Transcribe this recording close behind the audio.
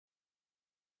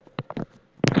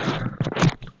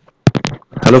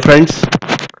Hello friends,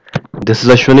 this is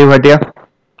Ashwini Bhatia.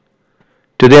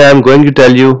 Today I am going to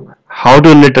tell you how to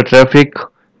generate a traffic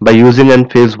by using an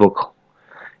Facebook.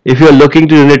 If you are looking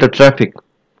to generate a traffic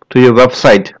to your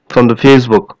website from the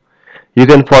Facebook, you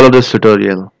can follow this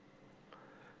tutorial.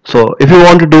 So if you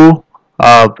want to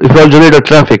if you want to generate a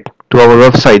traffic to our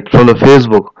website from the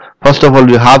Facebook, first of all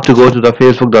you have to go to the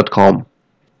facebook.com.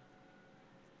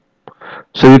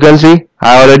 So you can see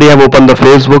I already have opened the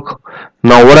Facebook.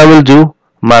 Now what I will do,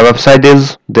 my website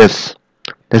is this.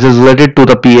 This is related to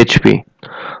the PHP.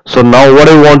 So now what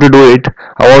I want to do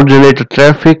I want to generate a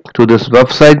traffic to this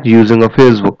website using a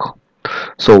Facebook.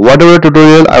 So whatever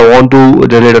tutorial I want to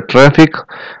generate a traffic,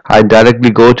 I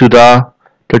directly go to the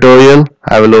tutorial.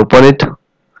 I will open it.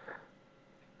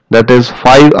 That is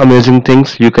 5 amazing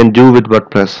things you can do with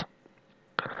WordPress.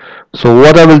 So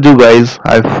what I will do guys,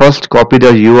 I first copy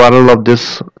the URL of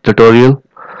this tutorial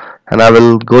and I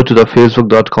will go to the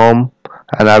facebook.com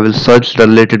and I will search the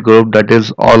related group that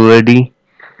is already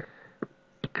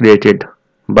created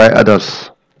by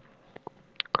others.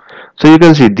 So you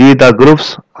can see the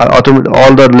groups are automatic,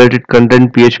 all the related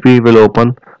content PHP will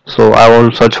open. So I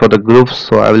want to search for the groups,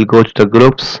 so I will go to the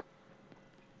groups.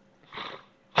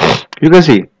 You can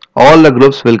see all the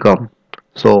groups will come.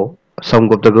 So some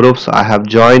of the groups I have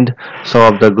joined,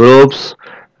 some of the groups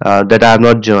that I have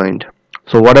not joined.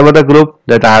 So whatever the group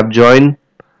that I have joined,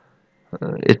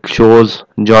 it shows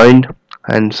joined,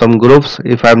 and some groups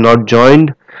if I have not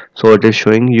joined, so it is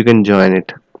showing you can join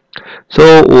it.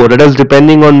 So that is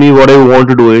depending on me what I want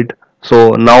to do it.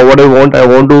 So now what I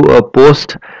want to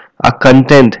post a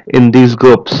content in these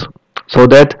groups so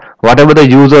that whatever the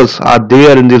users are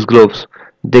there in these groups,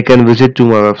 they can visit to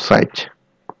my website.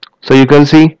 So you can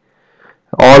see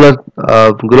all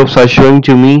the groups are showing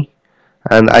to me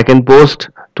and I can post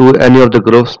to any of the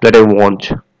groups that I want.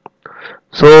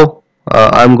 So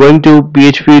I'm going to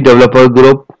PHP developer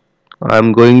group.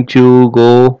 I'm going to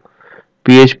go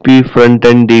PHP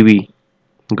frontend DB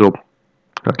group.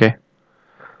 Okay,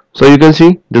 so you can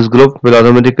see this group will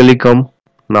automatically come.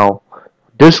 Now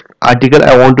this article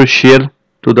I want to share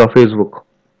to the Facebook.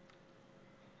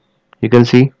 You can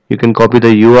see you can copy the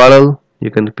URL,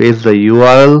 you can paste the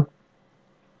URL.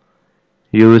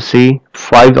 You will see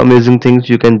 5 amazing things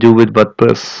you can do with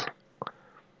WordPress.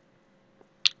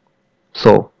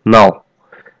 So now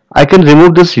I can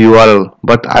remove this URL,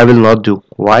 but I will not do.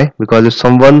 Why? Because if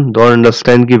someone don't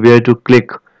understand where to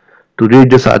click to read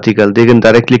this article, they can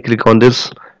directly click on this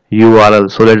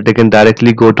URL so that they can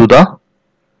directly go to the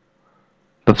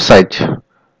website.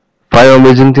 5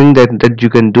 amazing things that you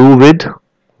can do with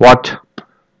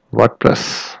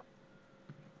WordPress.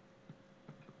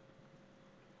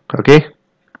 Okay,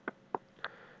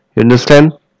 you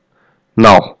understand?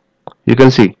 Now you can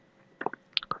see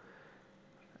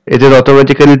it is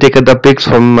automatically taken the pics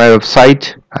from my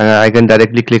website and I can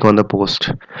directly click on the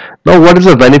post. Now what is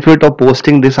the benefit of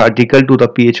posting this article to the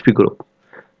PHP group?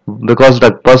 Because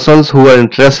the persons who are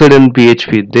interested in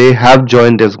PHP, they have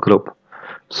joined this group.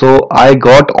 So I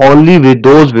got only with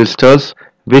those visitors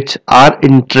which are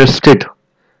interested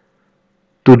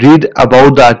to read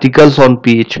about the articles on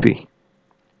PHP.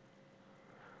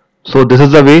 So this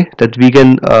is the way that we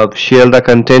can share the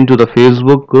content to the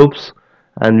Facebook groups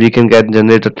and we can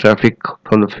generate traffic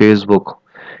from the Facebook.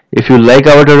 If you like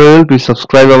our tutorial, please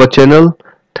subscribe our channel.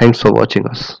 Thanks for watching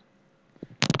us.